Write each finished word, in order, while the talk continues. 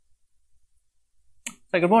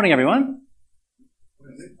So good morning, everyone.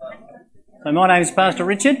 So my name is Pastor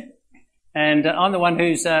Richard, and I'm the one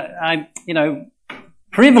who's,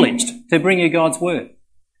 privileged to bring you God's Word.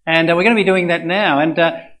 And we're going to be doing that now. And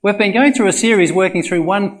we've been going through a series working through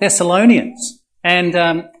 1 Thessalonians. And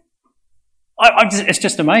it's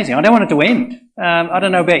just amazing. I don't want it to end. I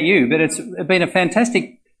don't know about you, but it's been a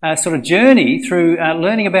fantastic sort of journey through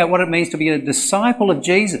learning about what it means to be a disciple of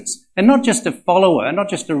Jesus. And not just a follower, not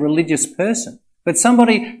just a religious person, but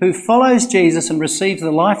somebody who follows Jesus and receives the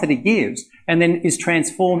life that he gives and then is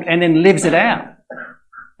transformed and then lives it out.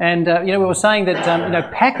 And, we were saying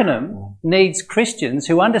that, Pakenham needs Christians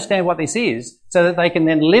who understand what this is so that they can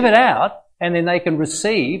then live it out and then they can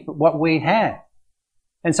receive what we have.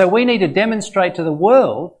 And so we need to demonstrate to the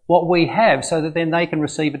world what we have so that then they can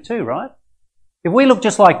receive it too, right? If we look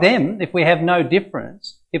just like them, if we have no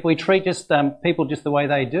difference, if we treat just people just the way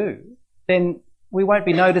they do, then we won't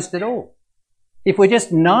be noticed at all. If we're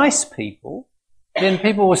just nice people, then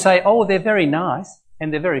people will say, oh, they're very nice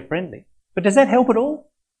and they're very friendly. But does that help at all?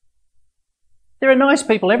 There are nice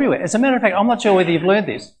people everywhere. As a matter of fact, I'm not sure whether you've learned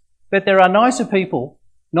this, but there are nicer people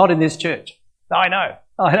not in this church. I know,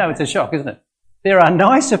 it's a shock, isn't it? There are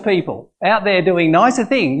nicer people out there doing nicer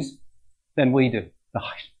things than we do.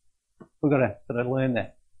 Right. We've got to sort of learn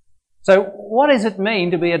that. So what does it mean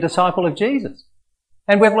to be a disciple of Jesus?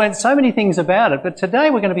 And we've learned so many things about it, but today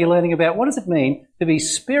we're going to be learning about what does it mean to be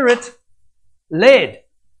Spirit-led.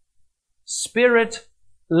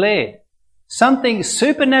 Spirit-led. Something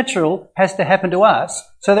supernatural has to happen to us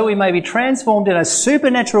so that we may be transformed in a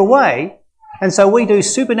supernatural way, and so we do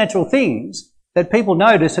supernatural things that people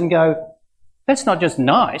notice and go, that's not just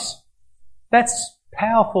nice, that's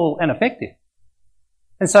powerful and effective.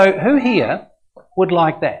 And so who here would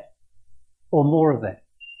like that? Or more of that?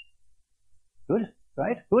 Good.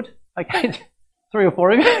 Great, good. Okay, 3 or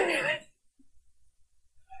 4 of you.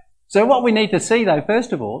 So what we need to see, though,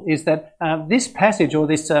 first of all, is that this passage or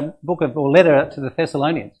this book of or letter to the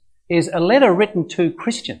Thessalonians is a letter written to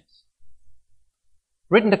Christians.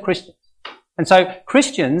 Written to Christians. And so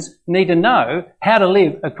Christians need to know how to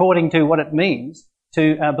live according to what it means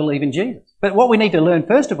to believe in Jesus. But what we need to learn,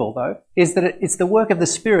 first of all, though, is that it's the work of the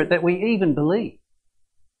Spirit that we even believe.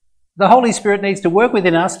 The Holy Spirit needs to work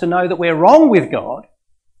within us to know that we're wrong with God,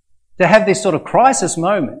 to have this sort of crisis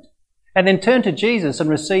moment, and then turn to Jesus and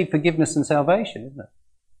receive forgiveness and salvation, isn't it?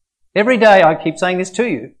 Every day, I keep saying this to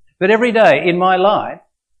you, but every day in my life,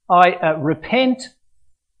 I repent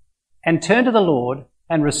and turn to the Lord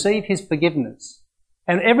and receive his forgiveness.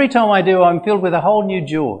 And every time I do, I'm filled with a whole new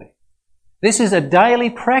joy. This is a daily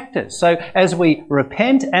practice. So as we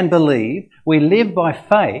repent and believe, we live by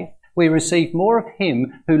faith, we receive more of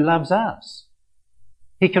him who loves us.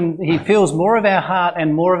 He fills more of our heart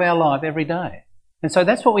and more of our life every day. And so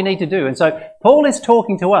that's what we need to do. And so Paul is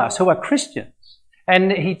talking to us who are Christians,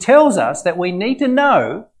 and he tells us that we need to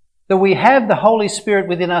know that we have the Holy Spirit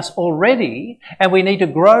within us already, and we need to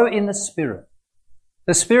grow in the Spirit.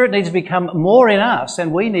 The Spirit needs to become more in us,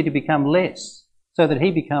 and we need to become less, so that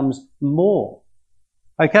he becomes more.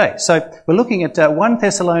 Okay, so we're looking at 1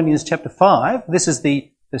 Thessalonians chapter 5. This is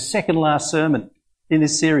the second last sermon in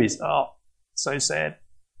this series. Oh, so sad.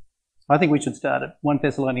 I think we should start at 1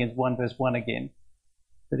 Thessalonians 1 verse 1 again.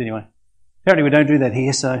 But anyway, apparently we don't do that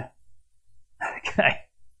here, so... Okay.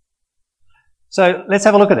 So let's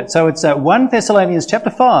have a look at it. So it's 1 Thessalonians chapter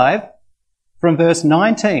 5 from verse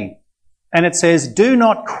 19. And it says, do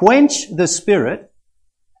not quench the Spirit,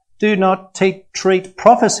 do not treat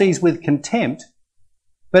prophecies with contempt,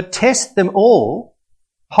 but test them all,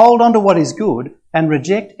 hold on to what is good, and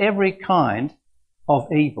reject every kind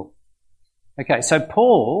of evil. Okay, so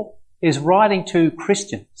Paul is writing to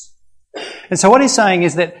Christians. And so what he's saying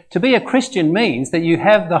is that to be a Christian means that you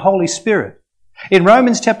have the Holy Spirit. In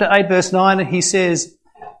Romans chapter 8 verse 9 he says,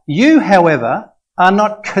 you, however, are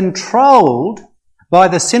not controlled by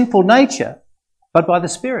the sinful nature, but by the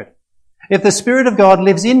Spirit. If the Spirit of God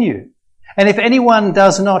lives in you, and if anyone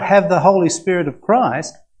does not have the Holy Spirit of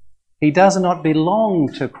Christ, he does not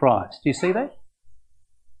belong to Christ. Do you see that?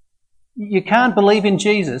 You can't believe in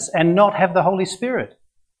Jesus and not have the Holy Spirit.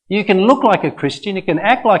 You can look like a Christian, you can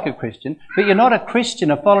act like a Christian, but you're not a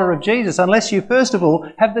Christian, a follower of Jesus, unless you first of all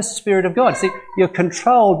have the Spirit of God. See, you're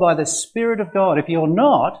controlled by the Spirit of God. If you're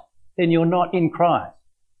not, then you're not in Christ.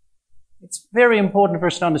 It's very important for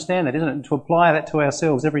us to understand that, isn't it? And to apply that to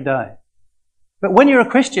ourselves every day. But when you're a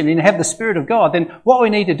Christian and you have the Spirit of God, then what we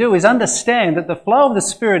need to do is understand that the flow of the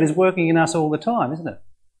Spirit is working in us all the time, isn't it?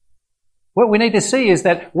 What we need to see is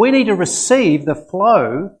that we need to receive the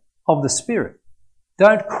flow of the Spirit.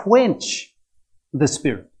 Don't quench the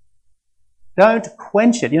Spirit. Don't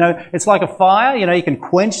quench it. It's like a fire. You can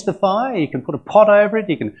quench the fire. You can put a pot over it.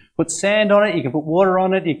 You can put sand on it. You can put water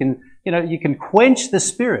on it. You can quench the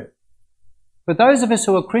Spirit. But those of us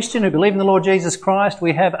who are Christian, who believe in the Lord Jesus Christ,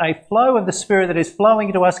 we have a flow of the Spirit that is flowing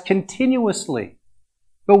into us continuously.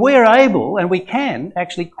 But we're able and we can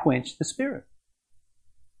actually quench the Spirit.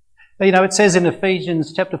 It says in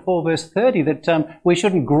Ephesians chapter 4 verse 30 that we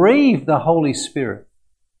shouldn't grieve the Holy Spirit.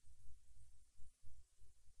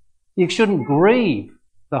 You shouldn't grieve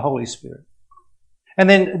the Holy Spirit. And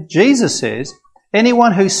then Jesus says,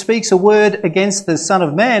 anyone who speaks a word against the Son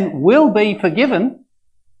of Man will be forgiven,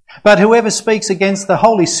 but whoever speaks against the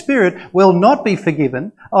Holy Spirit will not be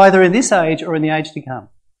forgiven, either in this age or in the age to come.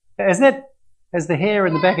 Has the hair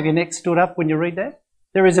in the back of your neck stood up when you read that?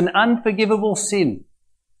 There is an unforgivable sin.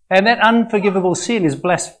 And that unforgivable sin is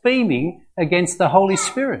blaspheming against the Holy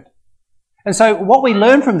Spirit. And so what we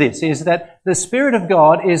learn from this is that the Spirit of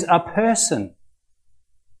God is a person.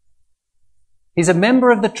 He's a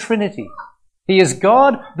member of the Trinity. He is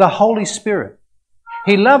God, the Holy Spirit.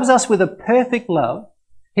 He loves us with a perfect love.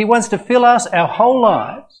 He wants to fill us our whole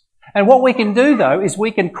lives. And what we can do, though, is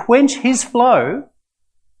we can quench His flow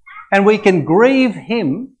and we can grieve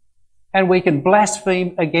Him and we can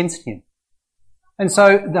blaspheme against Him. And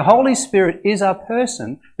so the Holy Spirit is a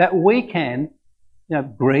person that we can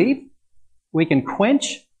grieve, we can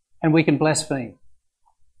quench, and we can blaspheme.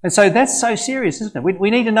 And so that's so serious, isn't it?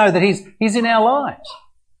 We need to know that He's in our lives.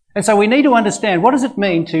 And so we need to understand, what does it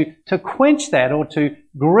mean to quench that or to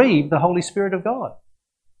grieve the Holy Spirit of God?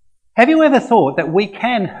 Have you ever thought that we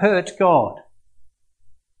can hurt God?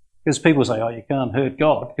 Because people say, you can't hurt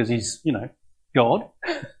God because He's, God.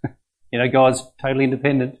 God's totally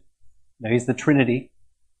independent. He's the Trinity.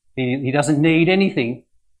 He doesn't need anything.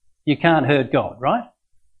 You can't hurt God, right?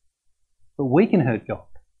 But we can hurt God.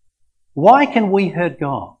 Why can we hurt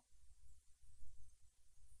God?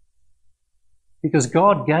 Because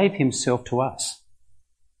God gave Himself to us.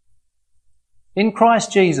 In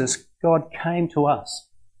Christ Jesus, God came to us.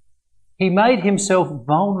 He made Himself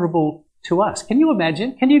vulnerable to us. Can you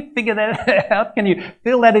imagine? Can you figure that out? Can you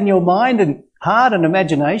feel that in your mind and heart and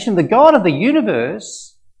imagination? The God of the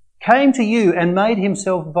universe came to you and made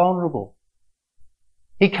Himself vulnerable.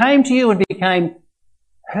 He came to you and became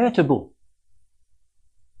hurtable,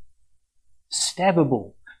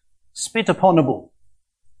 stabbable, spit uponable,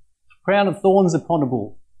 crown of thorns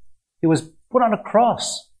uponable. He was put on a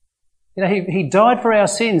cross. He died for our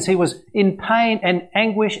sins. He was in pain and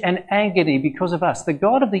anguish and agony because of us. The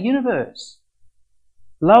God of the universe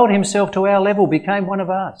lowered Himself to our level, became one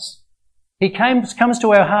of us. He comes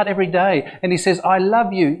to our heart every day and He says, I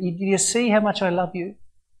love you. Do you see how much I love you?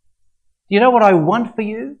 Do you know what I want for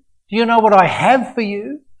you? Do you know what I have for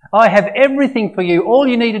you? I have everything for you. All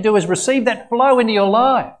you need to do is receive that flow into your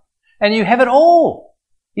life and you have it all.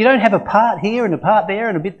 You don't have a part here and a part there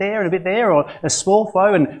and a bit there and a bit there, or a small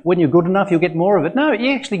flow and when you're good enough you'll get more of it. No,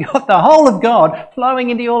 you actually got the whole of God flowing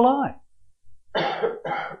into your life.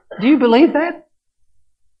 Do you believe that?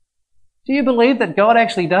 Do you believe that God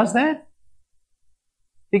actually does that?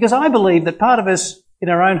 Because I believe that part of us in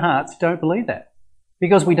our own hearts don't believe that.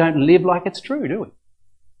 Because we don't live like it's true, do we?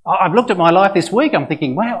 I've looked at my life this week, I'm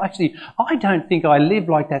thinking, wow, actually, I don't think I live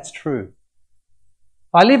like that's true.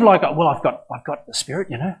 I live like, well, I've got the Spirit,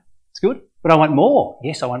 it's good, but I want more.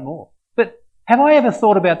 Yes, I want more. But have I ever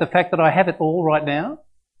thought about the fact that I have it all right now?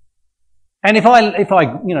 And if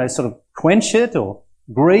I sort of quench it or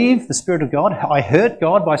grieve the Spirit of God, I hurt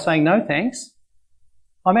God by saying no thanks,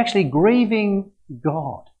 I'm actually grieving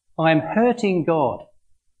God. I'm hurting God.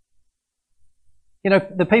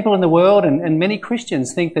 The people in the world and many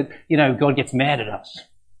Christians think that, God gets mad at us.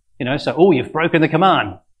 So, you've broken the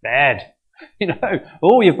command. Bad.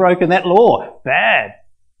 You've broken that law. Bad.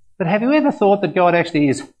 But have you ever thought that God actually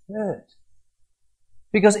is hurt?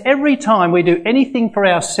 Because every time we do anything for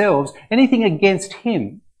ourselves, anything against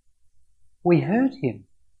Him, we hurt Him.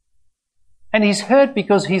 And He's hurt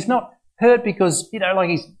because He's not hurt because,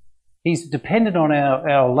 He's dependent on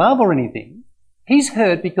our love or anything. He's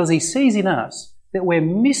hurt because He sees in us that we're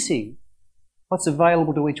missing what's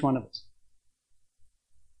available to each one of us.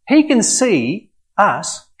 He can see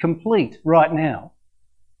us complete right now.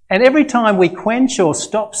 And every time we quench or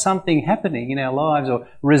stop something happening in our lives or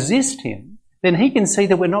resist Him, then He can see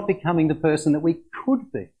that we're not becoming the person that we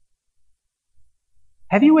could be.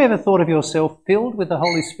 Have you ever thought of yourself filled with the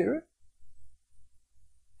Holy Spirit?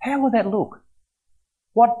 How would that look?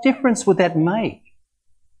 What difference would that make?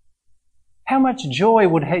 How much joy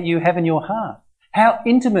would you have in your heart? How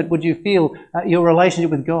intimate would you feel your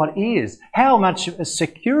relationship with God is? How much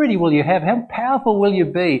security will you have? How powerful will you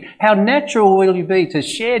be? How natural will you be to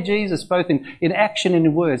share Jesus both in action and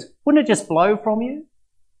in words? Wouldn't it just flow from you?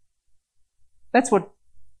 That's what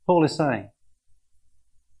Paul is saying.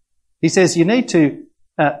 He says you need to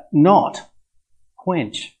not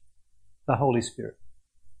quench the Holy Spirit.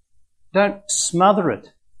 Don't smother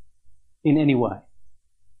it in any way.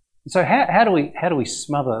 So how do we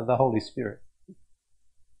smother the Holy Spirit?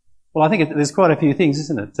 Well, I think there's quite a few things,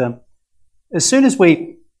 isn't it? As soon as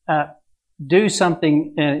we do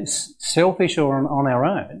something selfish or on our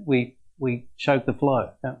own, we choke the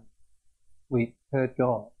flow. We hurt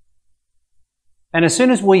God. And as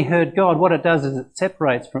soon as we hurt God, what it does is it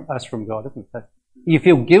separates us from God, doesn't it? You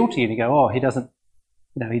feel guilty and you go, oh, he doesn't,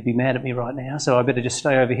 he'd be mad at me right now, so I better just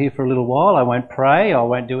stay over here for a little while. I won't pray, I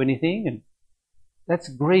won't do anything. And that's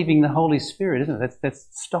grieving the Holy Spirit, isn't it? That's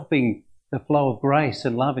stopping the flow of grace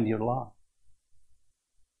and love in your life.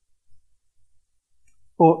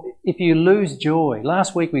 Or if you lose joy,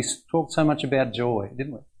 last week we talked so much about joy,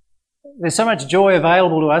 didn't we? There's so much joy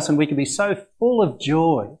available to us and we can be so full of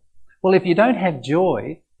joy. Well, if you don't have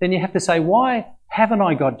joy, then you have to say, why haven't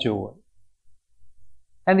I got joy?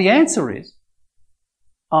 And the answer is,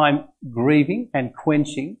 I'm grieving and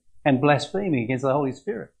quenching and blaspheming against the Holy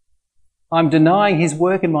Spirit. I'm denying his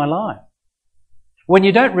work in my life. When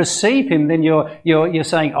you don't receive him, then you're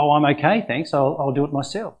saying, oh, I'm okay, thanks, I'll do it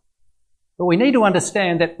myself. But we need to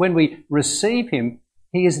understand that when we receive him,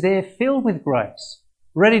 he is there filled with grace,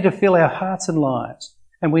 ready to fill our hearts and lives,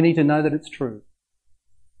 and we need to know that it's true.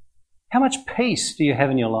 How much peace do you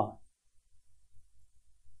have in your life?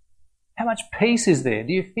 How much peace is there?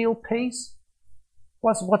 Do you feel peace?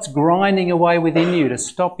 What's grinding away within you to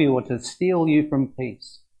stop you or to steal you from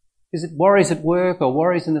peace? Is it worries at work or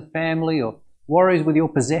worries in the family or worries with your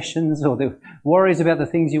possessions or the worries about the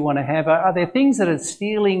things you want to have? Are there things that are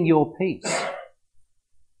stealing your peace?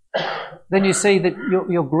 Then you see that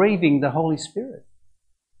you're grieving the Holy Spirit.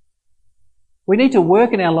 We need to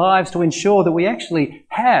work in our lives to ensure that we actually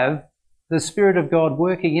have the Spirit of God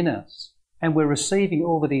working in us and we're receiving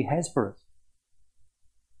all that he has for us.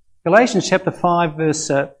 Galatians chapter 5 verse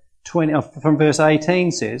 20, from verse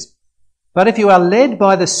 18 says, but if you are led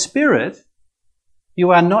by the Spirit,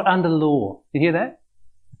 you are not under law. You hear that?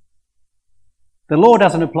 The law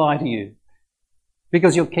doesn't apply to you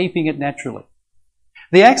because you're keeping it naturally.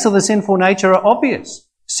 The acts of the sinful nature are obvious.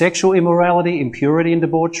 Sexual immorality, impurity and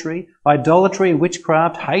debauchery, idolatry and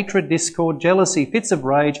witchcraft, hatred, discord, jealousy, fits of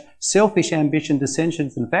rage, selfish ambition,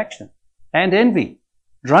 dissensions and faction, and envy,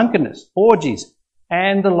 drunkenness, orgies,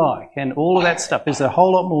 and the like, and all of that stuff. There's a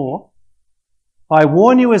whole lot more. I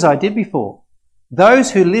warn you, as I did before,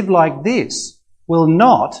 those who live like this will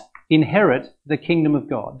not inherit the kingdom of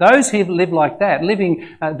God. Those who live like that,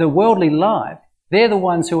 living the worldly life, they're the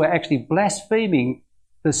ones who are actually blaspheming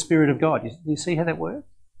the Spirit of God. You see how that works?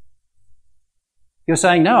 You're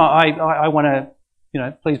saying, no, I want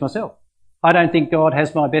to, please myself. I don't think God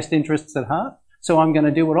has my best interests at heart, so I'm going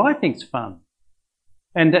to do what I think's fun.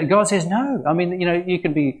 And God says, no. I mean,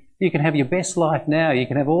 you can have your best life now. You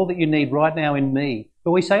can have all that you need right now in me.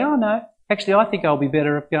 But we say, oh no, actually I think I'll be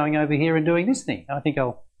better at going over here and doing this thing. I think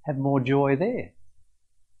I'll have more joy there.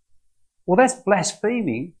 Well, that's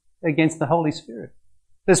blaspheming against the Holy Spirit.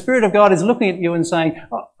 The Spirit of God is looking at you and saying,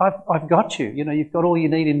 oh, I've got you. You've got all you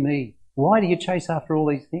need in me. Why do you chase after all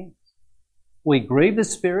these things? We grieve the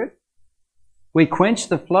Spirit, we quench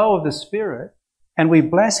the flow of the Spirit, and we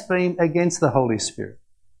blaspheme against the Holy Spirit.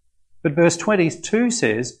 But verse 22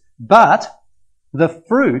 says, but the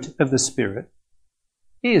fruit of the Spirit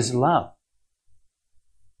is love.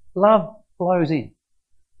 Love flows in.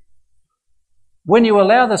 When you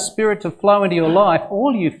allow the Spirit to flow into your life,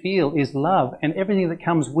 all you feel is love and everything that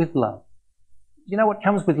comes with love. You know what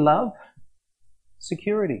comes with love?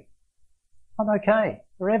 Security. I'm okay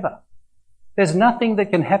forever. There's nothing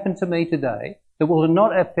that can happen to me today that will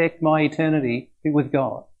not affect my eternity with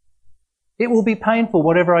God. It will be painful,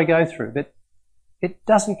 whatever I go through, but it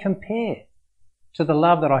doesn't compare to the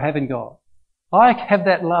love that I have in God. I have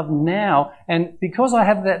that love now, and because I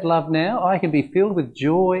have that love now, I can be filled with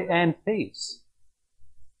joy and peace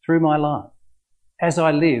through my life as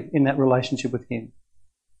I live in that relationship with him.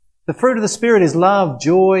 The fruit of the Spirit is love,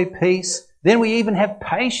 joy, peace. Then we even have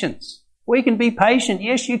patience. We can be patient.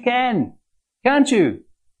 Yes, you can. Can't you?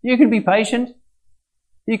 You can be patient.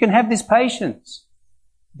 You can have this patience.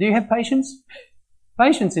 Do you have patience?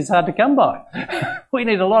 Patience is hard to come by. We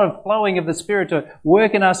need a lot of flowing of the Spirit to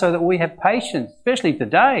work in us so that we have patience, especially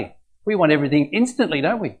today. We want everything instantly,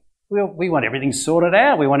 don't we? We want everything sorted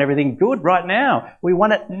out. We want everything good right now. We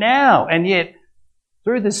want it now. And yet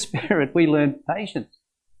Through the Spirit, we learn patience.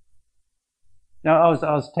 Now, I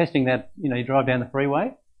was testing that, you drive down the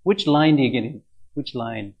freeway. Which lane do you get in? Which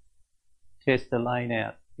lane? Test the lane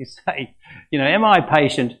out. You say, am I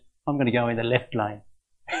patient? I'm going to go in the left lane.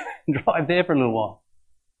 Drive there for a little while.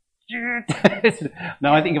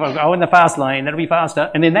 No, I think if I go in the fast lane, that'll be faster.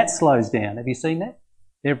 And then that slows down. Have you seen that?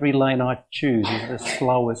 Every lane I choose is the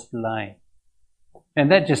slowest lane. And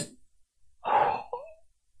that just, I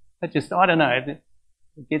don't know,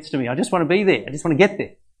 it gets to me. I just want to be there. I just want to get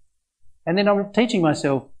there. And then I'm teaching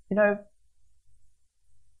myself,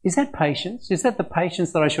 is that patience? Is that the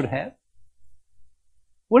patience that I should have?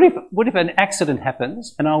 What if an accident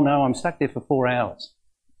happens and oh no, I'm stuck there for 4 hours?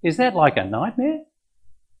 Is that like a nightmare?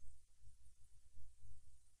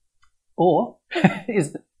 Or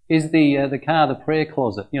is the car the prayer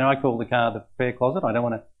closet? I call the car the prayer closet. I don't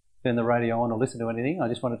want to turn the radio on or listen to anything. I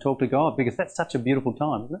just want to talk to God because that's such a beautiful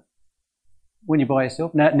time, isn't it? When you're by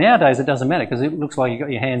yourself. Nowadays it doesn't matter because it looks like you've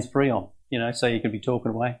got your hands free on, so you can be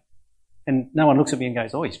talking away. And no one looks at me and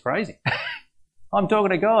goes, oh, he's crazy. I'm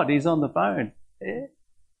talking to God. He's on the phone. Yeah.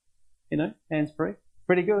 Hands free.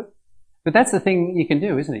 Pretty good. But that's the thing you can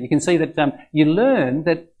do, isn't it? You can see that you learn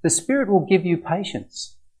that the Spirit will give you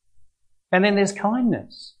patience. And then there's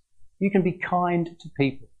kindness. You can be kind to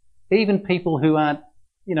people. Even people who aren't,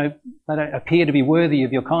 they don't appear to be worthy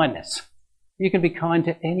of your kindness. You can be kind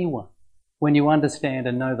to anyone when you understand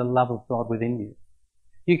and know the love of God within you.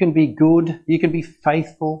 You can be good, you can be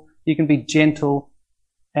faithful, you can be gentle,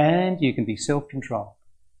 and you can be self-controlled.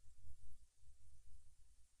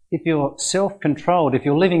 If you're self-controlled, if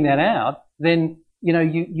you're living that out, then,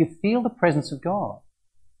 you feel the presence of God.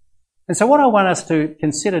 And so what I want us to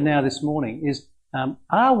consider now this morning is,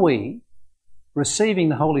 are we receiving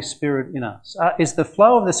the Holy Spirit in us? Is the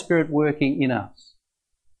flow of the Spirit working in us?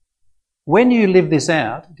 When you live this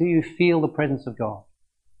out, do you feel the presence of God?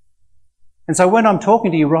 And so when I'm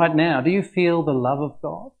talking to you right now, do you feel the love of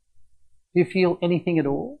God? Do you feel anything at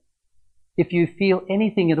all? If you feel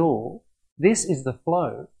anything at all, this is the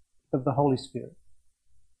flow of the Holy Spirit.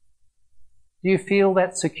 Do you feel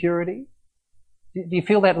that security? Do you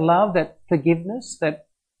feel that love, that forgiveness, that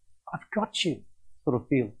I've got you sort of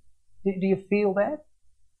feeling? Do you feel that?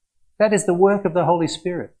 That is the work of the Holy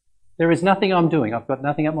Spirit. There is nothing I'm doing. I've got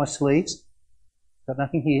nothing up my sleeves. I've got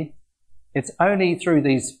nothing here. It's only through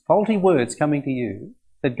these faulty words coming to you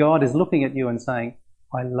that God is looking at you and saying,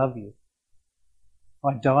 I love you.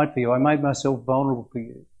 I died for you. I made myself vulnerable for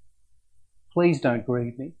you. Please don't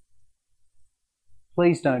grieve me.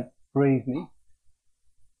 Please don't grieve me.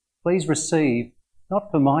 Please receive, not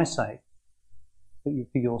for my sake, but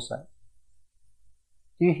for your sake.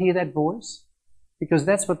 Do you hear that voice? Because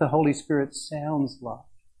that's what the Holy Spirit sounds like.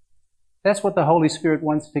 That's what the Holy Spirit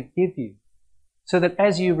wants to give you. So that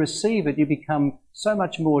as you receive it, you become so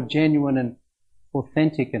much more genuine and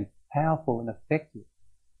authentic and powerful and effective.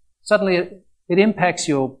 Suddenly it impacts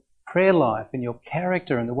your prayer life and your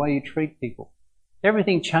character and the way you treat people.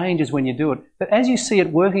 Everything changes when you do it. But as you see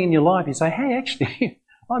it working in your life, you say, hey, actually,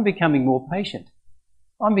 I'm becoming more patient.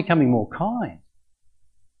 I'm becoming more kind.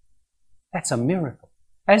 That's a miracle.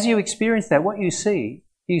 As you experience that, what you see,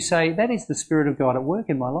 you say, that is the Spirit of God at work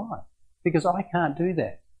in my life. Because I can't do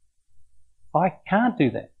that. I can't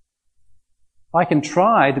do that. I can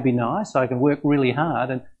try to be nice. I can work really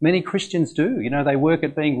hard. And many Christians do. They work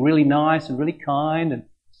at being really nice and really kind and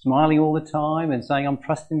smiling all the time and saying, I'm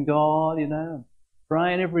trusting God,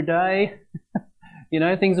 praying every day.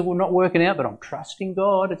 Things are not working out, but I'm trusting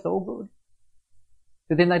God. It's all good.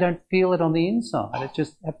 But then they don't feel it on the inside. It's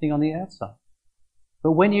just happening on the outside.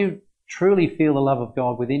 But when you truly feel the love of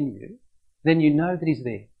God within you, then you know that He's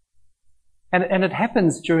there. And it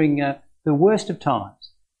happens during the worst of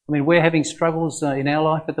times. I mean, we're having struggles in our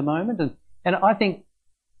life at the moment, and I think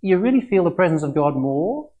you really feel the presence of God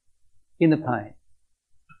more in the pain.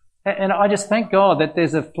 And I just thank God that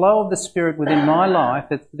there's a flow of the Spirit within my life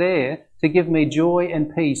that's there to give me joy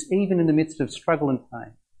and peace, even in the midst of struggle and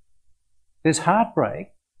pain. There's heartbreak,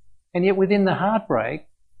 and yet within the heartbreak,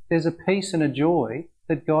 there's a peace and a joy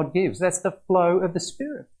that God gives. That's the flow of the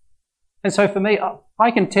Spirit. And so for me,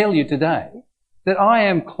 I can tell you today that I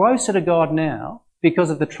am closer to God now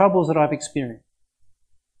because of the troubles that I've experienced.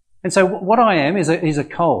 And so what I am is a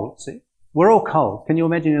cold. See, we're all cold. Can you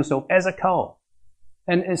imagine yourself as a cold?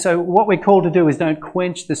 And so what we're called to do is don't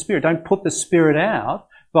quench the Spirit. Don't put the Spirit out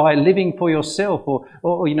by living for yourself or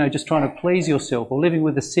just trying to please yourself or living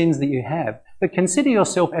with the sins that you have. But consider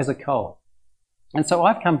yourself as a coal. And so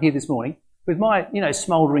I've come here this morning with my,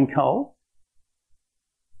 smouldering coal.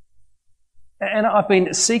 And I've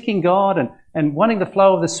been seeking God and wanting the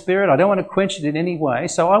flow of the Spirit. I don't want to quench it in any way.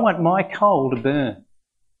 So I want my coal to burn.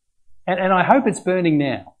 And I hope it's burning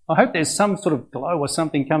now. I hope there's some sort of glow or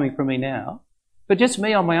something coming from me now. But just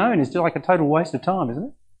me on my own is just like a total waste of time, isn't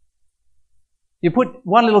it? You put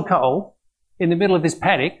one little coal in the middle of this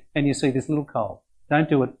paddock and you see this little coal. Don't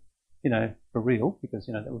do it, for real, because,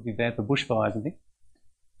 that would be bad for bushfires and things.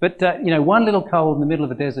 But, one little coal in the middle of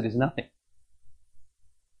the desert is nothing.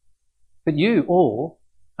 But you all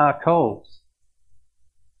are coals.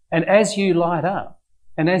 And as you light up,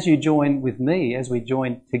 and as you join with me, as we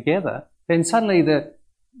join together, then suddenly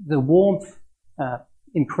the warmth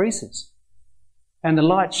increases and the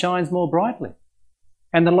light shines more brightly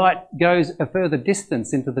and the light goes a further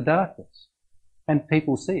distance into the darkness and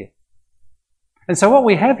people see it. And so what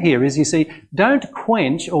we have here is, you see, don't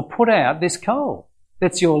quench or put out this coal.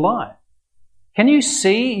 That's your life. Can you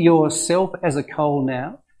see yourself as a coal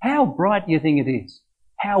now? How bright do you think it is?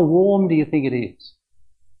 How warm do you think it is?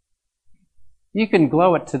 You can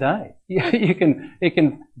glow it today. It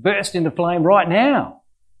can burst into flame right now.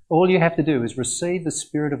 All you have to do is receive the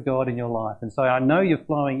Spirit of God in your life and say, I know you're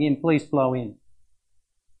flowing in, please flow in.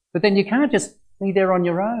 But then you can't just be there on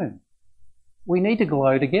your own. We need to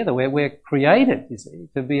glow together. We're created, you see,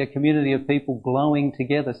 to be a community of people glowing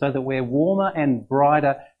together so that we're warmer and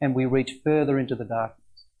brighter and we reach further into the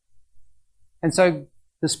darkness. And so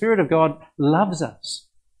the Spirit of God loves us.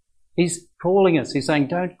 He's calling us. He's saying,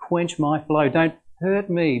 don't quench my flow. Don't hurt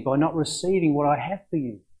me by not receiving what I have for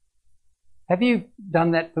you. Have you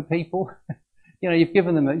done that for people? You've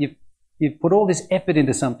given them, you've put all this effort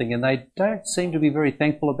into something and they don't seem to be very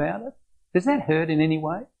thankful about it. Does that hurt in any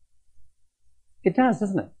way? It does,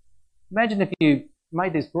 doesn't it? Imagine if you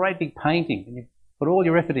made this great big painting and you put all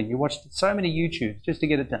your effort in. You watched so many YouTubes just to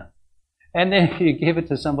get it done. And then you give it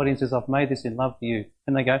to somebody and says, I've made this in love for you.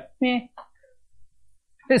 And they go, meh.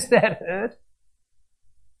 Does that hurt?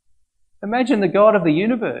 Imagine the God of the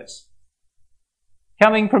universe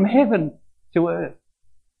coming from heaven to earth,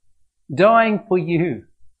 dying for you,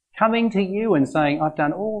 coming to you and saying, I've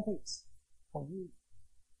done all this for you.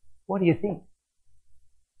 What do you think?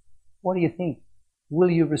 What do you think? Will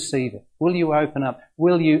you receive it? Will you open up?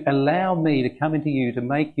 Will you allow me to come into you to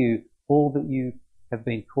make you all that you have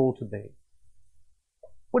been called to be?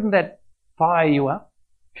 Wouldn't that fire you up?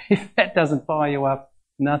 If that doesn't fire you up,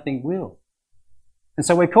 nothing will. And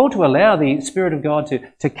so we're called to allow the Spirit of God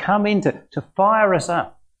to come in, to fire us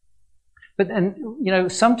up. But,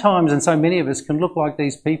 sometimes, and so many of us can look like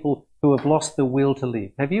these people who have lost the will to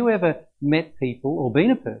live. Have you ever met people or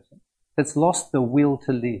been a person that's lost the will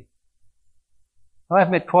to live? I've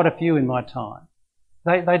met quite a few in my time.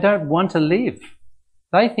 They don't want to live.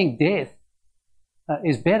 They think death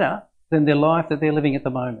is better than their life that they're living at the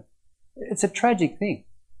moment. It's a tragic thing.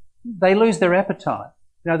 They lose their appetite.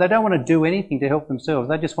 They don't want to do anything to help themselves.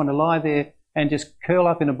 They just want to lie there and just curl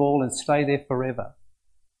up in a ball and stay there forever.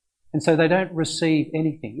 And so they don't receive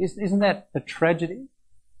anything. Isn't that a tragedy?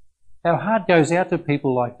 Our heart goes out to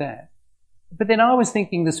people like that. But then I was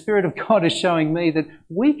thinking the Spirit of God is showing me that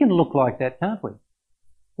we can look like that, can't we?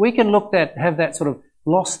 We can have that sort of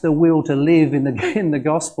lost the will to live in the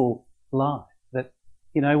gospel life. That,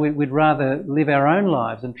 we'd rather live our own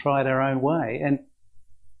lives and try it our own way. And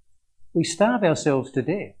we starve ourselves to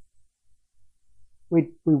death. We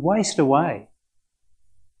waste away.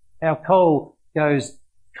 Our coal goes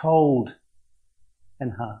cold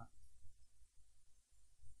and hard.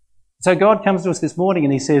 So God comes to us this morning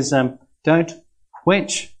and he says, don't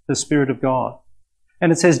quench the Spirit of God.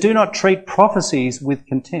 And it says, do not treat prophecies with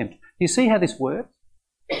contempt. Do you see how this works?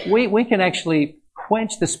 We can actually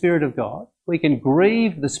quench the Spirit of God. We can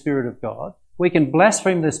grieve the Spirit of God. We can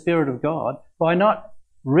blaspheme the Spirit of God by not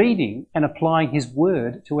reading and applying His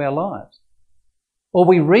Word to our lives. Or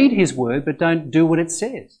we read His Word but don't do what it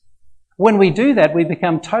says. When we do that, we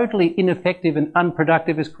become totally ineffective and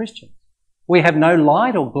unproductive as Christians. We have no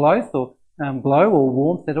light or glow or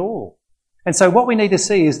warmth at all. And so what we need to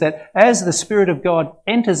see is that as the Spirit of God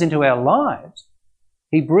enters into our lives,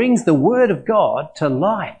 He brings the Word of God to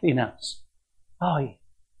life in us. Oh, yeah.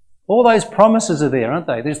 All those promises are there, aren't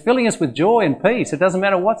they? They're filling us with joy and peace. It doesn't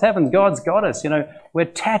matter what's happened. God's got us. We're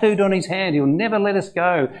tattooed on His hand. He'll never let us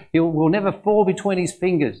go. We'll never fall between His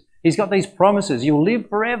fingers. He's got these promises. You'll live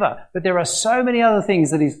forever. But there are so many other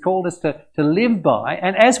things that He's called us to live by.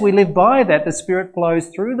 And as we live by that, the Spirit flows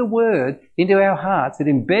through the Word into our hearts. It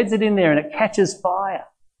embeds it in there and it catches fire.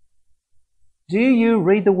 Do you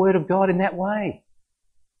read the Word of God in that way?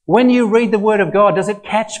 When you read the Word of God, does it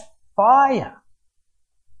catch fire?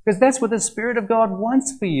 Because that's what the Spirit of God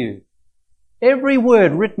wants for you. Every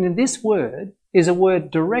word written in this Word is a word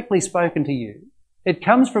directly spoken to you. It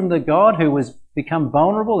comes from the God who has become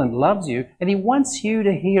vulnerable and loves you, and He wants you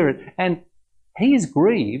to hear it. And He is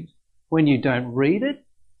grieved when you don't read it,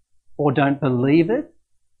 or don't believe it,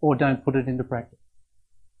 or don't put it into practice.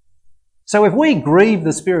 So if we grieve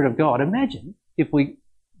the Spirit of God, imagine if we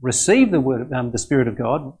receive the Spirit of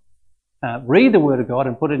God, read the Word of God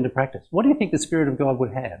and put it into practice. What do you think the Spirit of God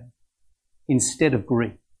would have instead of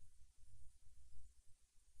grief?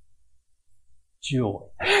 Joy.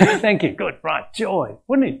 Thank you. Good. Right. Joy.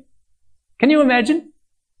 Wouldn't it? Can you imagine?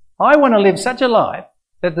 I want to live such a life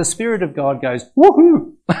that the Spirit of God goes,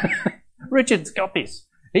 woohoo! Richard's got this.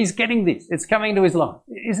 He's getting this. It's coming into his life.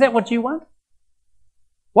 Is that what you want?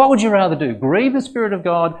 What would you rather do? Grieve the Spirit of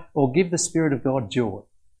God or give the Spirit of God joy?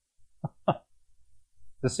 It's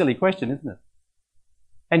a silly question, isn't it?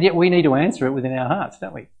 And yet we need to answer it within our hearts,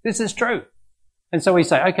 don't we? This is true. And so we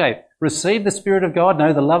say, okay, receive the Spirit of God,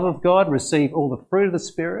 know the love of God, receive all the fruit of the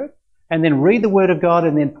Spirit, and then read the Word of God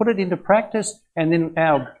and then put it into practice, and then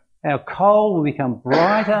our coal will become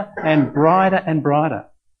brighter and brighter and brighter.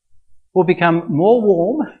 We'll become more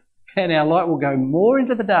warm and our light will go more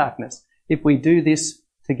into the darkness if we do this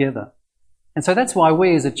together. And so that's why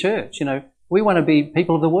we as a church, we want to be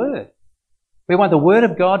people of the Word. We want the Word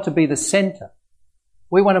of God to be the centre.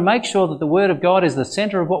 We want to make sure that the Word of God is the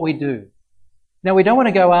centre of what we do. Now, we don't want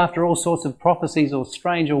to go after all sorts of prophecies or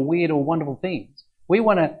strange or weird or wonderful things. We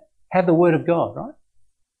want to have the Word of God, right?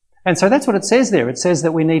 And so that's what it says there. It says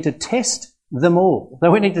that we need to test them all.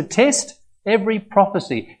 That we need to test every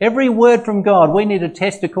prophecy, every word from God. We need to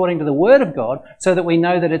test according to the Word of God so that we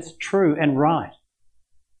know that it's true and right.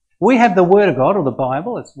 We have the Word of God, or the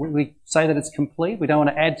Bible. We say that it's complete. We don't want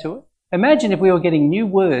to add to it. Imagine if we were getting new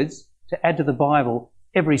words to add to the Bible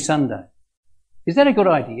every Sunday. Is that a good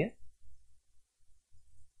idea?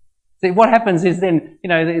 See, what happens is then,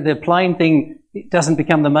 the plain thing doesn't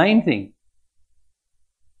become the main thing.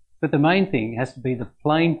 But the main thing has to be the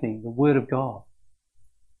plain thing, the Word of God.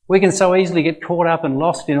 We can so easily get caught up and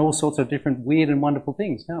lost in all sorts of different weird and wonderful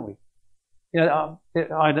things, can't we? I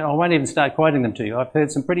won't even start quoting them to you. I've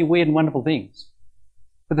heard some pretty weird and wonderful things.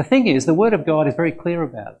 But the thing is, the Word of God is very clear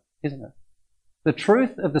about it, isn't it? The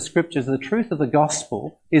truth of the Scriptures, the truth of the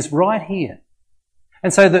gospel is right here.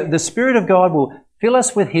 And so the Spirit of God will fill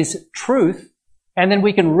us with His truth, and then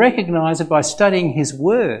we can recognise it by studying His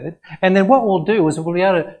Word. And then what we'll do is we'll be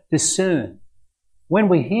able to discern. When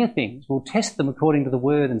we hear things, we'll test them according to the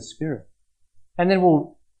Word and Spirit. And then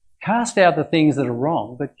we'll cast out the things that are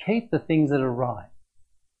wrong, but keep the things that are right.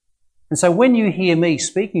 And so when you hear me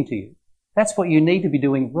speaking to you, that's what you need to be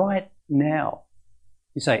doing right now.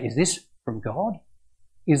 You say, is this from God?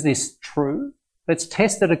 Is this true? Let's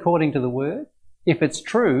test it according to the Word. If it's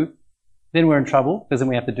true, then we're in trouble, because then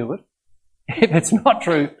we have to do it. If it's not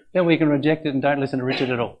true, then we can reject it and don't listen to Richard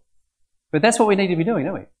at all. But that's what we need to be doing,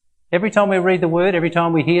 don't we? Every time we read the Word, every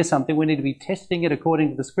time we hear something, we need to be testing it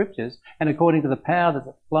according to the Scriptures and according to the power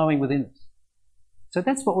that's flowing within us. So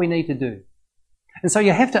that's what we need to do. And so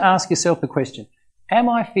you have to ask yourself the question, am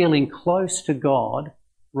I feeling close to God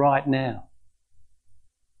right now?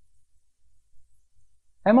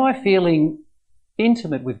 Am I feeling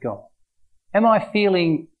intimate with God? Am I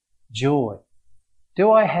feeling joy?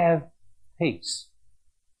 Do I have peace?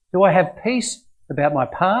 Do I have peace about my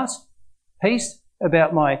past, peace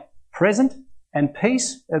about my present, and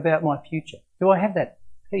peace about my future? Do I have that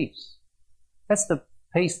peace? That's the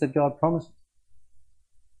peace that God promises.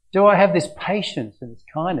 Do I have this patience and this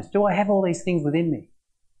kindness? Do I have all these things within me?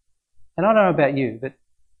 And I don't know about you, but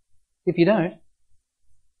if you don't,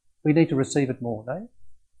 we need to receive it more, don't we?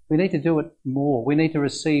 We need to do it more. We need to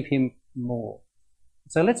receive Him more.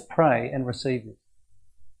 So let's pray and receive this.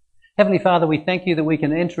 Heavenly Father, we thank You that we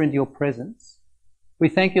can enter into Your presence. We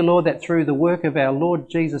thank You, Lord, that through the work of our Lord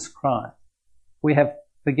Jesus Christ, we have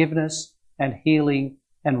forgiveness and healing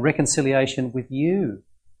and reconciliation with You.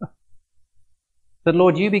 That,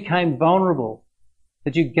 Lord, You became vulnerable,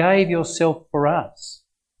 that You gave Yourself for us.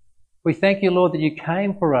 We thank You, Lord, that You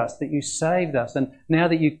came for us, that You saved us, and now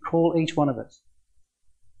that You call each one of us.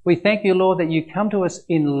 We thank You, Lord, that You come to us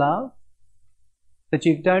in love, that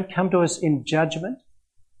You don't come to us in judgment,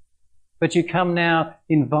 but You come now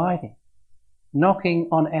inviting, knocking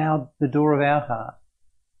on the door of our heart,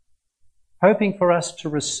 hoping for us to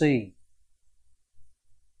receive.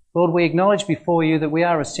 Lord, we acknowledge before You that we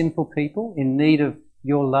are a sinful people in need of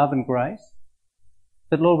Your love and grace.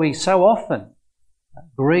 That, Lord, we so often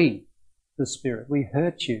grieve the Spirit. We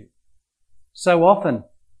hurt You. So often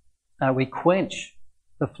we quench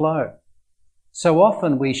the flow. So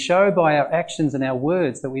often we show by our actions and our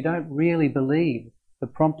words that we don't really believe the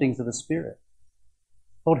promptings of the Spirit.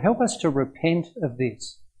 Lord, help us to repent of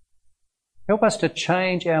this. Help us to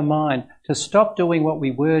change our mind, to stop doing what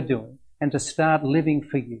we were doing and to start living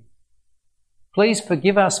for You. Please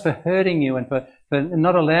forgive us for hurting you and for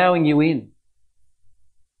not allowing you in.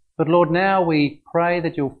 But Lord, now we pray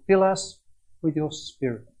that you'll fill us with your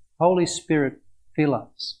Spirit. Holy Spirit, fill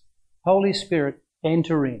us. Holy Spirit,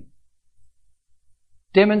 enter in.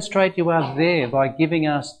 Demonstrate you are there by giving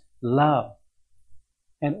us love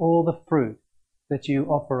and all the fruit that you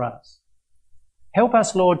offer us. Help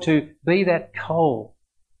us, Lord, to be that coal,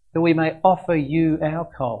 that we may offer you our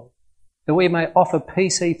coal, that we may offer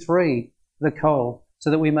PC3 the coal, so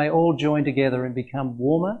that we may all join together and become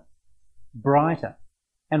warmer, brighter,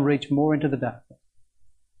 and reach more into the darkness.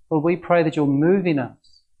 Lord, we pray that you'll move in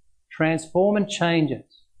us, transform and change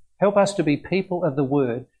us. Help us to be people of the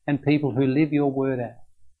Word and people who live your Word out.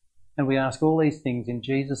 And we ask all these things in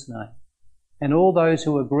Jesus' name. And all those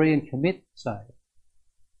who agree and commit say,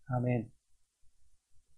 Amen.